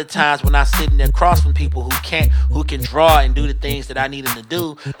lot of the times when I'm sitting across from people who can draw and do the things that I need them to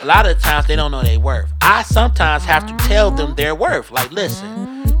do, a lot of the times they don't know their worth. I sometimes have to tell them their worth. Like,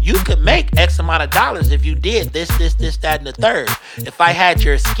 listen, you could make X amount of dollars if you did this, that, and the third. If I had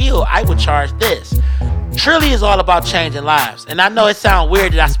your skill, I would charge this. Trilly is all about changing lives. And I know it sounds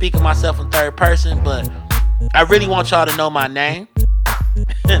weird that I speak of myself in third person, but I really want y'all to know my name.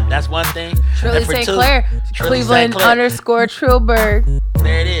 That's one thing. Trilly St. Clair. Cleveland _Trillberg.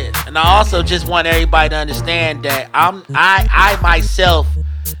 There it is. And I also just want everybody to understand that I myself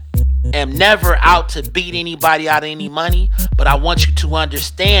am never out to beat anybody out of any money, but I want you to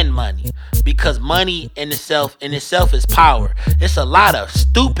understand money, because money in itself is power. It's a lot of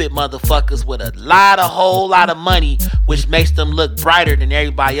stupid motherfuckers with a whole lot of money, which makes them look brighter than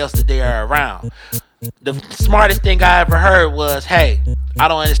everybody else that they are around. The smartest thing I ever heard was, hey, I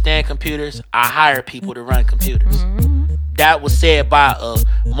don't understand computers, I hire people to run computers. That was said by a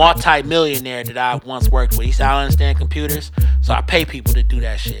multi-millionaire that I once worked with. He said, I don't understand computers, so I pay people to do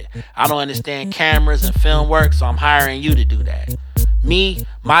that shit. I don't understand cameras and film work, so I'm hiring you to do that. Me,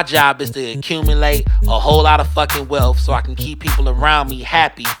 my job is to accumulate a whole lot of fucking wealth so I can keep people around me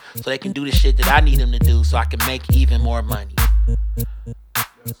happy so they can do the shit that I need them to do so I can make even more money.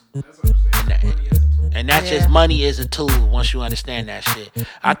 And that's just money is a tool once you understand that shit.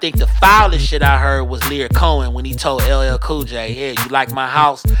 I think the foulest shit I heard was Lear Cohen when he told LL Cool J, yeah, you like my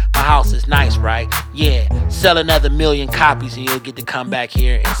house? My house is nice, right? Yeah, sell another 1 million copies and you'll get to come back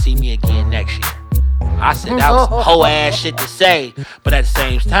here and see me again next year. I said that was some whole ass shit to say, but at the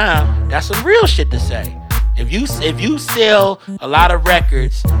same time, that's some real shit to say. If you sell a lot of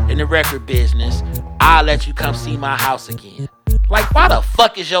records in the record business, I'll let you come see my house again. Like, why the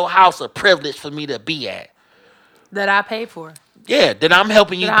fuck is your house a privilege for me to be at? That I pay for. Yeah, that I'm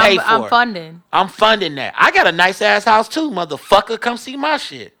helping you pay for. I'm funding. I'm funding that. I got a nice ass house too, motherfucker. Come see my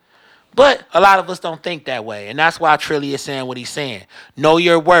shit. But a lot of us don't think that way. And that's why Trilly is saying what he's saying. Know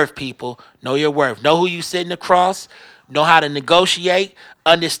your worth, people. Know your worth. Know who you sitting across. Know how to negotiate.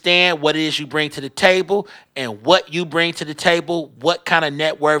 Understand what it is you bring to the table. And what you bring to the table, what kind of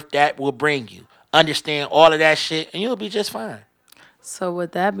net worth that will bring you. Understand all of that shit, and you'll be just fine. So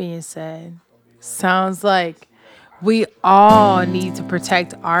with that being said, sounds like we all need to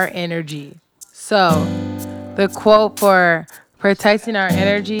protect our energy. So the quote for protecting our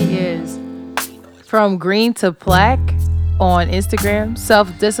energy is from green to black on Instagram.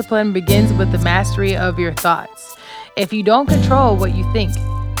 Self-discipline begins with the mastery of your thoughts. If you don't control what you think,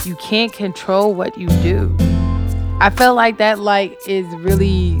 you can't control what you do. I feel like that is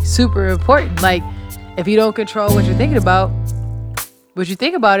really super important. Like, if you don't control what you're thinking about, what you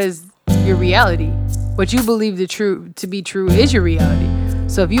think about is your reality. What you believe to be true is your reality.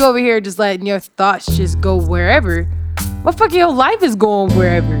 So if you over here just letting your thoughts just go wherever, what fucking your life is going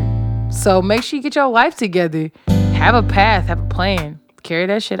wherever. So make sure you get your life together. Have a path, have a plan. Carry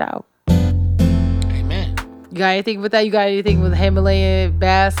that shit out. Amen. You got anything with that? You got anything with Himalayan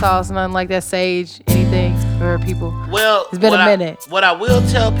bath salts, nothing like that? Sage, anything for people? Well, it's been a minute. What I will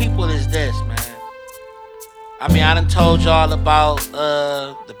tell people is this, man. I mean, I done told y'all about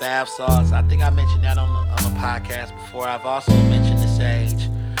the bath salts. I think I mentioned that on the podcast before. I've also mentioned the sage.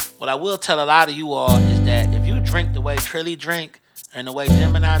 What I will tell a lot of you all is that if you drink the way Trilly drink and the way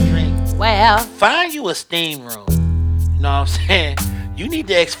Gemini drink, well, find you a steam room. You know what I'm saying? You need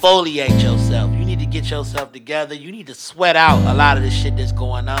to exfoliate yourself. You need to get yourself together. You need to sweat out a lot of the shit that's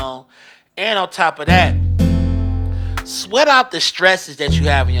going on. And on top of that, sweat out the stresses that you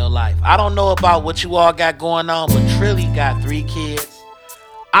have in your life. I don't know about what you all got going on, but Trilly got 3 kids.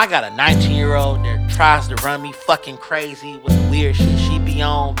 I got a 19-year-old that tries to run me fucking crazy with the weird shit she be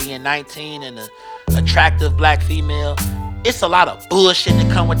on, being 19 and an attractive black female. It's a lot of bullshit that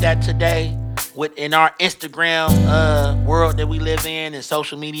come with that today. In our Instagram world that we live in, and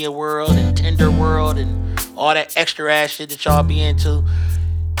social media world, and Tinder world, and all that extra ass shit that y'all be into.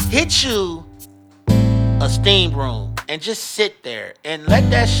 Hit you a steam room and just sit there and let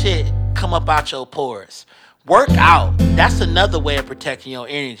that shit come up out your pores. Work out. That's another way of protecting your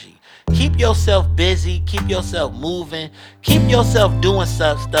energy. Keep yourself busy. Keep yourself moving. Keep yourself doing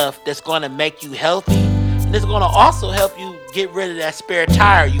stuff that's going to make you healthy. And it's going to also help you get rid of that spare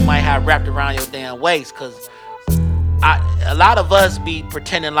tire you might have wrapped around your damn waist. Because a lot of us be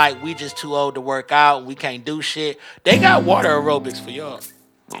pretending like we just too old to work out and we can't do shit. They got water aerobics for y'all.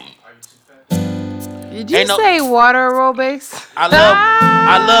 Did you say water aerobics? I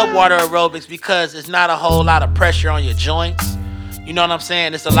love water aerobics because it's not a whole lot of pressure on your joints. You know what I'm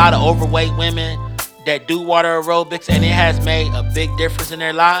saying? It's a lot of overweight women that do water aerobics, and it has made a big difference in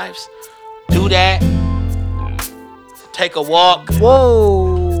their lives. Do that. Take a walk.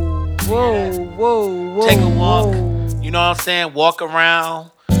 Whoa. Take a walk. You know what I'm saying? Walk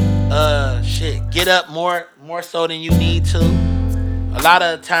around. Get up more so than you need to. A lot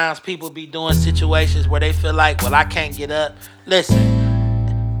of times people be doing situations where they feel like, well, I can't get up. Listen,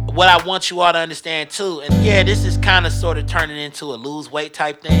 what I want you all to understand too, and yeah, this is kind of sort of turning into a lose weight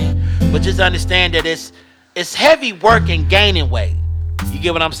type thing, but just understand that it's heavy work in gaining weight. You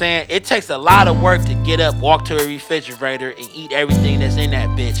get what I'm saying? It takes a lot of work to get up, walk to a refrigerator, and eat everything that's in that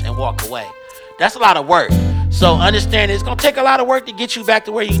bitch and walk away. That's a lot of work. So understand it's gonna take a lot of work to get you back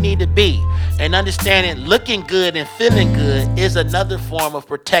to where you need to be. And understanding looking good and feeling good is another form of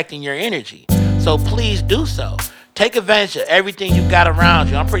protecting your energy. So please do so. Take advantage of everything you got around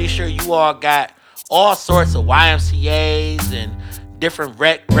you. I'm pretty sure you all got all sorts of YMCAs and different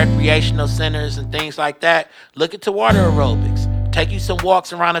recreational centers and things like that. Look into water aerobics. Take you some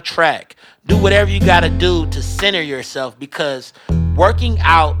walks around a track. Do whatever you got to do to center yourself, because working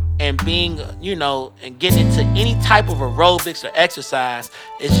out and being, and getting into any type of aerobics or exercise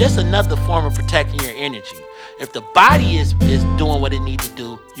is just another form of protecting your energy. If the body is doing what it needs to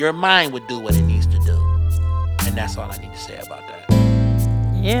do, your mind would do what it needs to do. And that's all I need to say about that.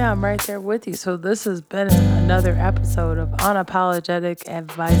 Yeah, I'm right there with you. So this has been another episode of Unapologetic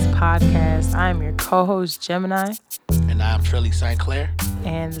Advice Podcast. I'm your co-host, Gemini. And I'm Trilly St. Clair.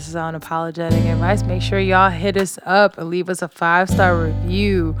 And this is Unapologetic Advice. Make sure y'all hit us up and leave us a 5-star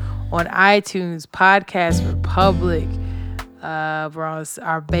review on iTunes, Podcast Republic. We're on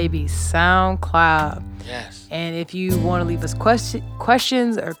our baby SoundCloud. Yes. And if you want to leave us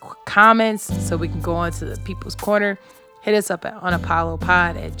questions or comments so we can go on to the People's Corner, hit us up at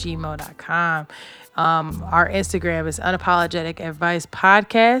unapollopod@gmail.com. Our Instagram is Unapologetic Advice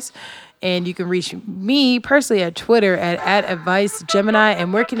Podcast. And you can reach me personally at Twitter at Advice Gemini.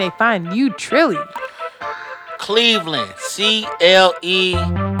 And where can they find you, Trilly? Cleveland,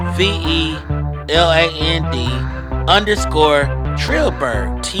 CLEVELAND_Trillberg,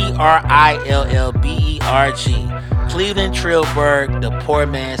 TRILLBERG. Cleveland Trillberg, the poor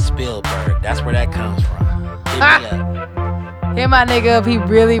man Spielberg. That's where that comes from. Hit me up. Hit my nigga up. He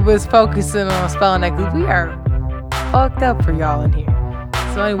really was focusing on spelling that, because we are fucked up for y'all in here.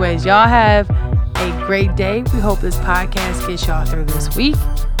 So anyways, y'all have a great day. We hope this podcast gets y'all through this week.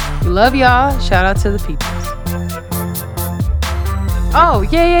 We love y'all. Shout out to the peoples. Oh,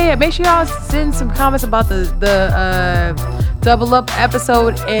 yeah. Make sure y'all send some comments about the Double Up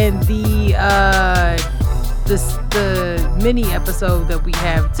episode and the mini episode that we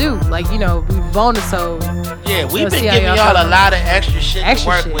have too. Like, we bonus. So yeah, we've been giving y'all a lot of extra shit to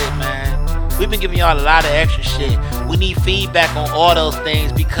work with, man. We've been giving y'all a lot of extra shit. We need feedback on all those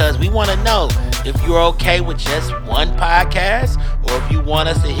things, because we want to know if you're okay with just one podcast, or if you want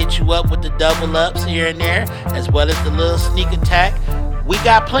us to hit you up with the double ups here and there, as well as the little sneak attack. We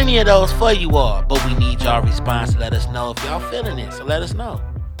got plenty of those for you all, but we need y'all response to let us know if y'all feeling it. So let us know.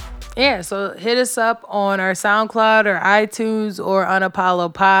 Yeah, so hit us up on our SoundCloud or iTunes or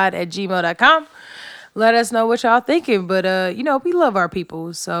unapollopod@gmail.com. Let us know what y'all thinking. But, we love our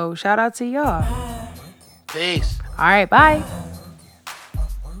people. So shout out to y'all. Peace. All right, bye.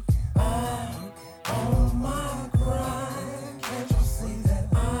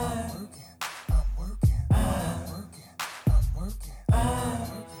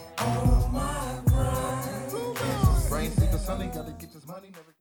 Brain sleep, the sun ain't gotta get this money.